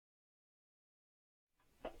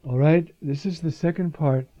All right, this is the second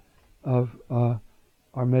part of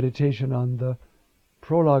our meditation on the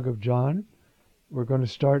prologue of John. We're going to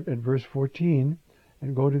start at verse 14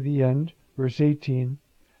 and go to the end, verse 18,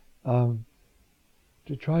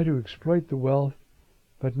 to try to exploit the wealth,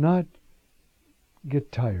 but not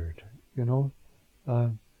get tired, you know.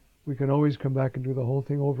 We can always come back and do the whole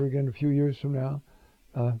thing over again a few years from now.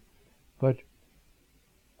 But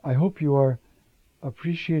I hope you are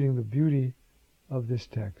appreciating the beauty of this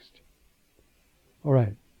text. All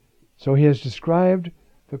right. So he has described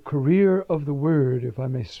the career of the Word, if I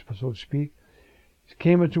may so speak. He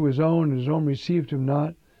came unto his own, and his own received him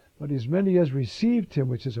not. But as many as received him,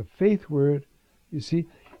 which is a faith word, you see,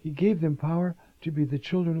 he gave them power to be the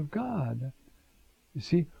children of God. You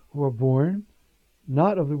see, who are born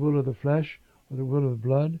not of the will of the flesh or the will of the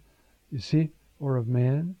blood, you see, or of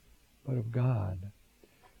man, but of God.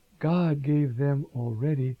 God gave them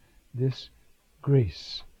already this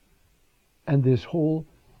grace and this whole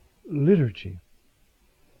liturgy.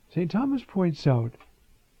 St. Thomas points out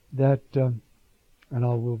that, and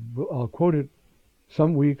I'll quote it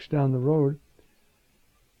some weeks down the road,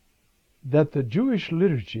 that the Jewish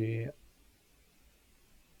liturgy,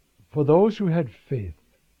 for those who had faith,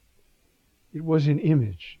 it was in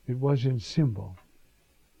image, it was in symbol,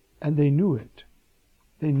 and they knew it.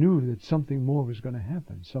 They knew that something more was going to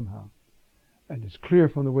happen somehow. And it's clear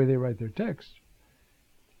from the way they write their text.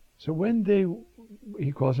 So when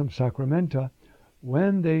he calls them sacramenta,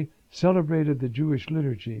 when they celebrated the Jewish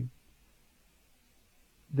liturgy,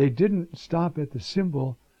 they didn't stop at the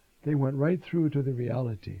symbol, they went right through to the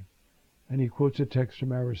reality. And he quotes a text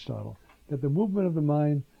from Aristotle, that the movement of the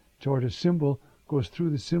mind toward a symbol goes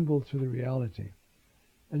through the symbol to the reality.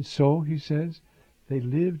 And so, he says, they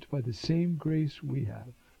lived by the same grace we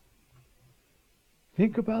have.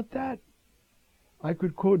 Think about that. I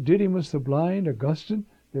could quote Didymus the Blind, Augustine,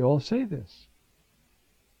 they all say this.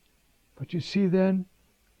 But you see then,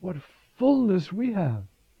 what fullness we have.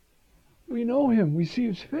 We know him, we see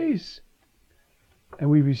his face, and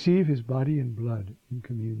we receive his body and blood in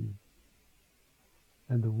communion.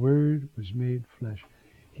 And the Word was made flesh.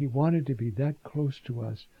 He wanted to be that close to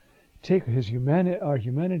us, take our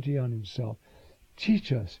humanity on himself,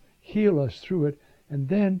 teach us, heal us through it, and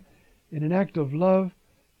then, in an act of love,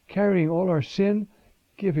 carrying all our sin,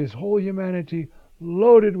 give his whole humanity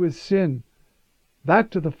loaded with sin back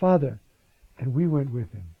to the Father, and we went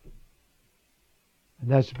with him. And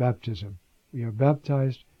that's baptism. We are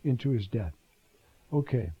baptized into his death.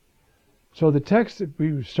 Okay. So the text that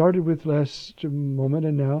we started with last moment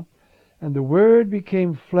and now, and the Word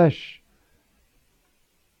became flesh.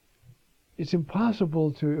 It's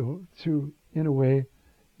impossible to in a way,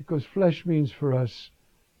 because flesh means for us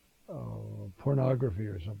pornography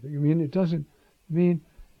or something. I mean, it doesn't mean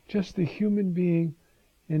just the human being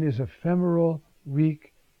in his ephemeral,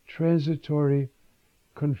 weak, transitory,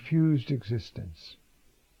 confused existence.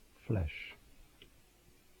 Flesh.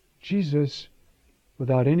 Jesus,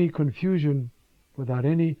 without any confusion, without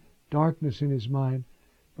any darkness in his mind,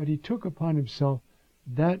 but he took upon himself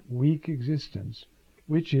that weak existence,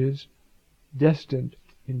 which is destined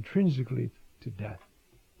intrinsically to death.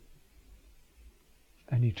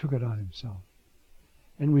 And he took it on himself.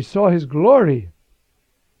 And we saw his glory.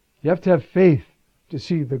 You have to have faith to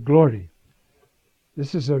see the glory.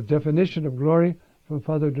 This is a definition of glory from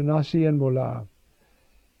Father Donasi and Mola.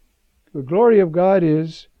 The glory of God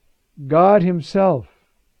is God himself,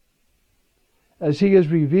 as he is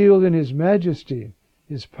revealed in his majesty,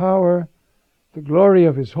 his power, the glory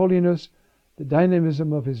of his holiness, the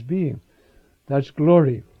dynamism of his being. That's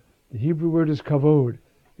glory. The Hebrew word is kavod.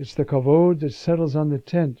 It's the kavod that settles on the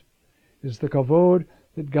tent. It's the kavod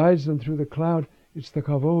that guides them through the cloud. It's the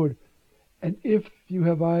kavod. And if you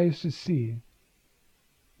have eyes to see,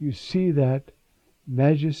 you see that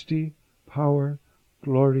majesty, power,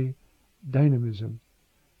 glory, dynamism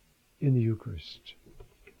in the Eucharist.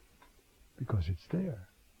 Because it's there.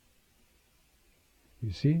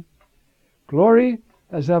 You see? Glory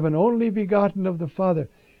as of an only begotten of the Father.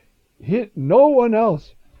 No one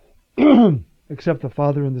else except the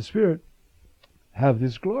Father and the Spirit have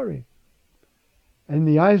this glory. And in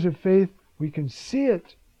the eyes of faith, we can see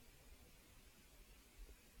it,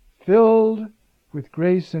 filled with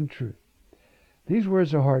grace and truth. These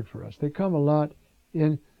words are hard for us. They come a lot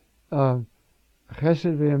in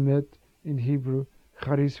Chesed ve'emet in Hebrew,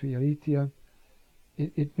 Charis ve'aritia.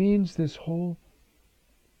 It means this whole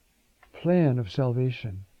plan of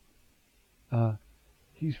salvation.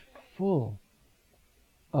 He's full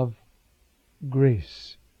of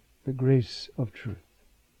grace, the grace of truth.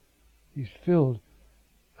 He's filled.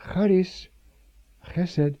 Charis,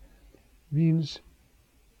 chesed, means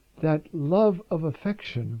that love of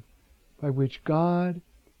affection by which God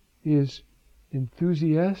is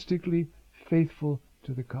enthusiastically faithful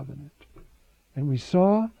to the covenant. And we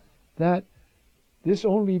saw that this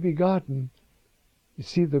only begotten, you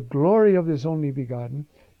see, the glory of this only begotten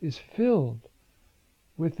is filled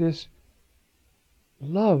with this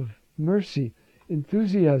love, mercy,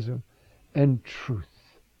 enthusiasm, and truth.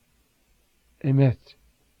 Emet.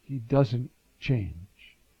 He doesn't change.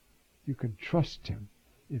 You can trust him.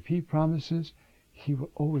 If he promises, he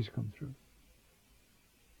will always come through.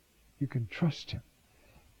 You can trust him.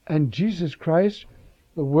 And Jesus Christ,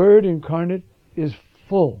 the Word incarnate, is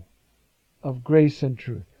full of grace and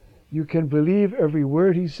truth. You can believe every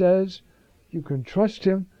word he says, you can trust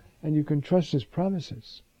him, and you can trust his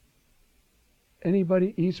promises.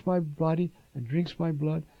 Anybody eats my body and drinks my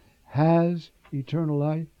blood has eternal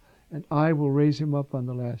life, and I will raise him up on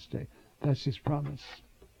the last day. That's his promise.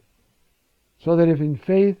 So that if in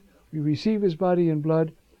faith we receive his body and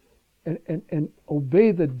blood and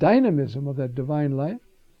obey the dynamism of that divine life,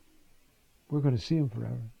 we're going to see him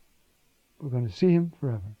forever. We're going to see him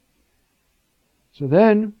forever. So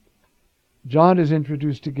then, John is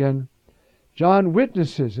introduced again. John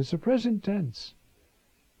witnesses. It's a present tense.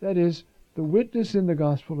 That is, the witness in the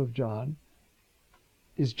Gospel of John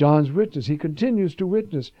is John's witness. He continues to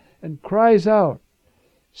witness and cries out,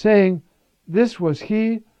 saying, "This was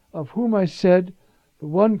he of whom I said, the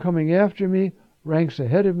one coming after me ranks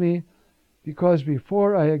ahead of me, because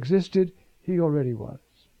before I existed, he already was."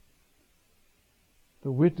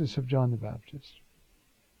 The witness of John the Baptist.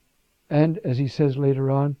 And as he says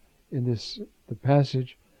later on in the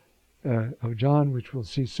passage of John, which we'll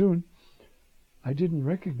see soon, I didn't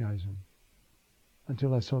recognize him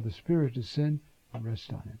until I saw the Spirit descend and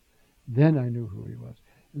rest on him. Then I knew who he was.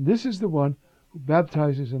 And this is the one who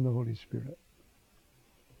baptizes in the Holy Spirit.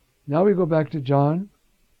 Now we go back to John,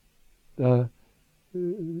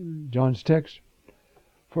 John's text.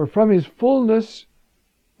 For from his fullness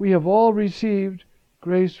we have all received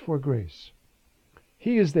grace for grace.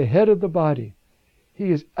 He is the head of the body. He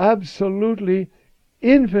is absolutely,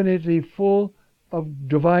 infinitely full of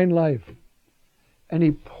divine life. And he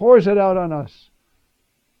pours it out on us.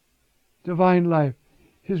 Divine life.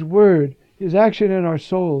 His word, his action in our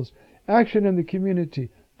souls, action in the community,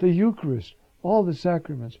 the Eucharist, all the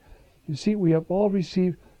sacraments. You see, we have all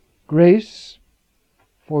received grace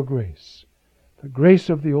for grace. The grace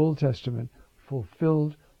of the Old Testament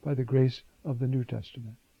fulfilled by the grace of the New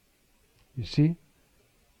Testament. You see?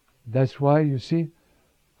 That's why, you see,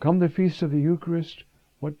 come the feast of the Eucharist,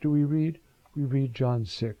 what do we read? We read John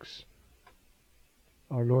 6.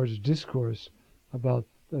 Our Lord's discourse about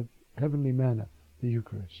the heavenly manna, the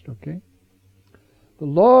Eucharist, okay? The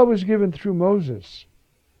law was given through Moses.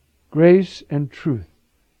 Grace and truth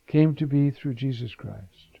came to be through Jesus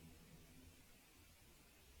Christ.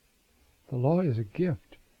 The law is a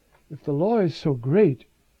gift. If the law is so great,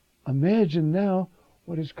 imagine now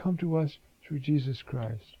what has come to us through Jesus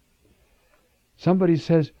Christ. Somebody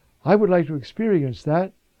says, I would like to experience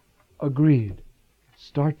that. Agreed.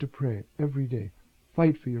 Start to pray every day.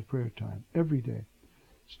 Fight for your prayer time every day.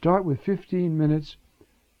 Start with 15 minutes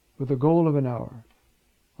with a goal of an hour.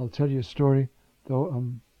 I'll tell you a story, though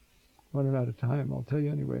I'm running out of time. I'll tell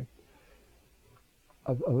you anyway.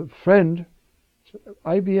 A friend,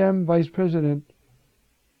 IBM vice president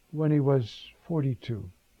when he was 42.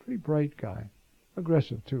 Pretty bright guy.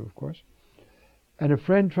 Aggressive too, of course. And a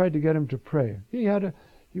friend tried to get him to pray.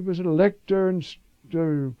 He was an elector and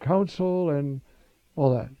council and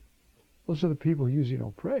all that. Those are the people who usually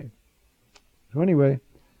don't pray. So anyway,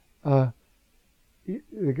 the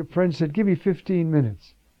friend said, give me 15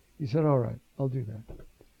 minutes. He said, all right, I'll do that.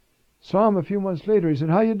 Saw him a few months later. He said,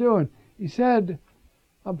 how you doing? He said,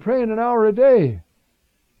 I'm praying an hour a day.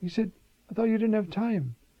 He said, I thought you didn't have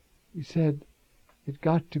time. He said, it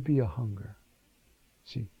got to be a hunger.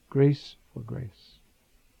 See, grace for grace.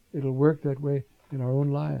 It'll work that way in our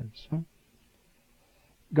own lives. Huh?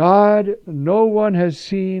 God, no one has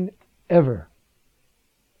seen ever.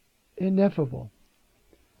 Ineffable.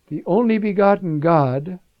 The only begotten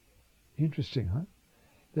God. Interesting, huh?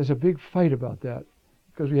 There's a big fight about that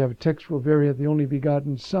because we have a textual variant, the only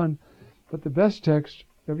begotten Son. But the best text,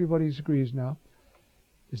 everybody agrees now,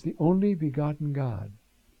 is the only begotten God.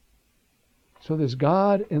 So there's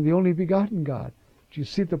God and the only begotten God. Do you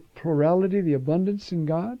see the plurality, the abundance in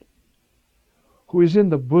God? Who is in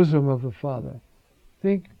the bosom of the Father.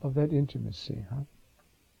 Think of that intimacy, huh?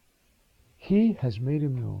 He has made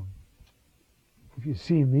him known. If you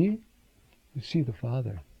see me, you see the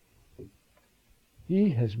Father. He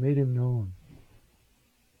has made him known.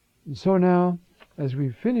 And so now, as we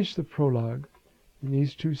finish the prologue, in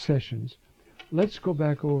these 2 sessions, let's go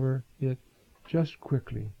back over it just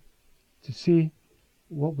quickly to see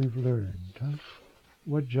what we've learned,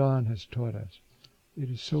 what John has taught us. It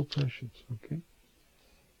is so precious, okay?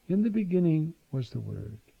 In the beginning was the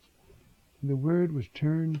Word, and the Word was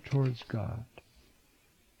turned towards God,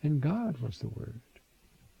 and God was the Word.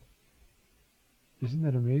 Isn't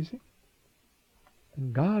that amazing?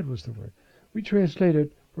 And God was the Word. We translate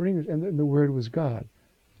it for English, and the Word was God,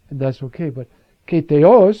 and that's okay, but ke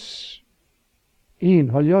theos in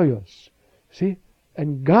holios. See?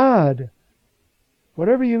 And God,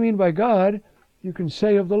 whatever you mean by God, you can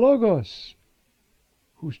say of the Logos,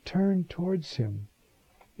 who's turned towards him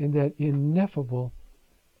in that ineffable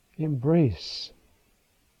embrace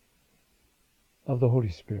of the Holy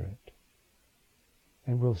Spirit.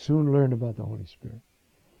 And we'll soon learn about the Holy Spirit.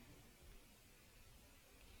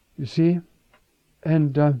 You see?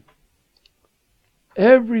 And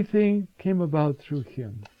everything came about through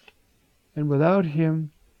him. And without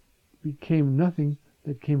him became nothing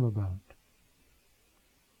that came about.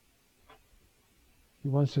 He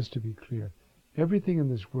wants us to be clear. Everything in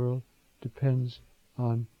this world depends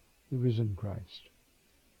on the risen Christ.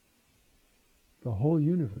 The whole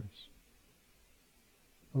universe.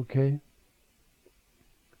 Okay?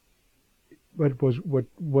 But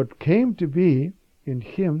what came to be in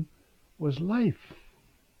him was life.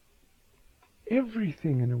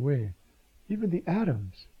 Everything, in a way, even the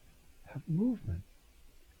atoms, have movement.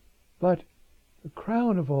 But the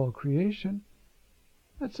crown of all creation,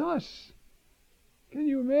 that's us. Can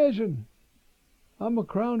you imagine? I'm a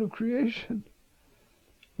crown of creation.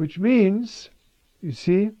 Which means, you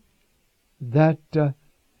see, that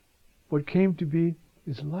what came to be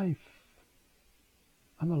is life.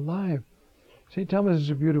 I'm alive. St. Thomas is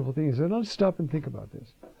a beautiful thing. He said, let's stop and think about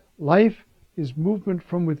this. Life is movement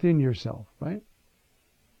from within yourself, right?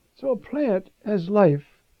 So a plant has life.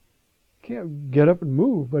 Can't get up and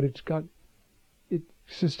move, but it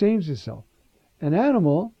sustains itself. An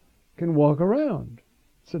animal can walk around.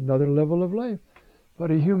 It's another level of life.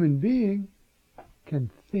 But a human being can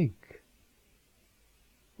think.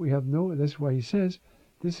 That's why he says,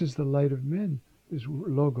 this is the light of men, this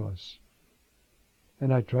Logos.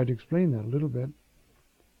 And I tried to explain that a little bit.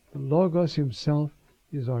 The Logos himself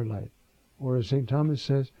is our light. Or as St. Thomas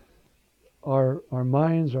says, our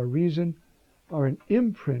minds, our reason, are an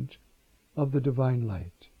imprint of the divine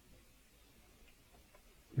light.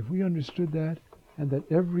 If we understood that, and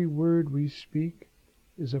that every word we speak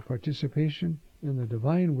is a participation in the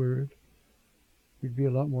divine word, we'd be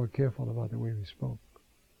a lot more careful about the way we spoke.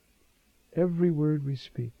 Every word we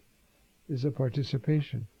speak is a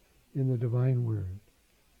participation in the divine word.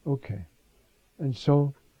 Okay. And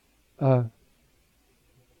so, and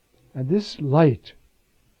this light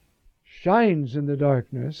shines in the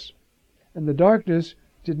darkness, and the darkness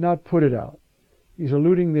did not put it out. He's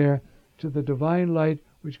alluding there to the divine light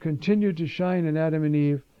which continued to shine in Adam and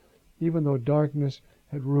Eve, even though darkness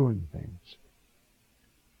had ruined things.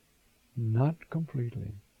 Not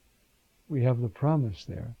completely. We have the promise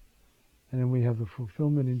there, and then we have the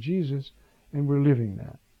fulfillment in Jesus, and we're living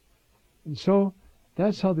that. And so,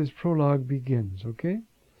 that's how this prologue begins, okay?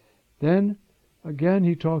 Then, again,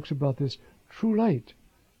 he talks about this true light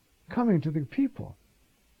coming to the people.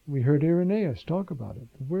 We heard Irenaeus talk about it.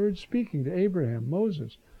 The Word speaking to Abraham,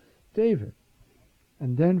 Moses, David.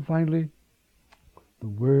 And then, finally, the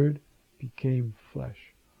Word became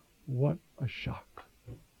flesh. What a shock.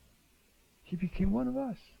 He became one of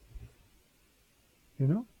us. You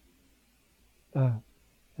know?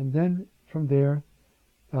 And then, from there,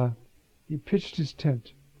 he pitched his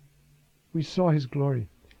tent. We saw his glory.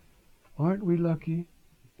 Aren't we lucky?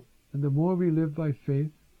 And the more we live by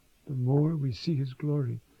faith, the more we see his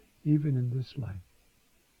glory, even in this life.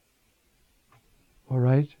 All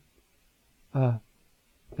right?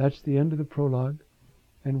 That's the end of the prologue,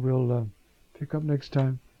 and we'll pick up next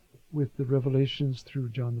time with the revelations through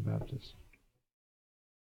John the Baptist.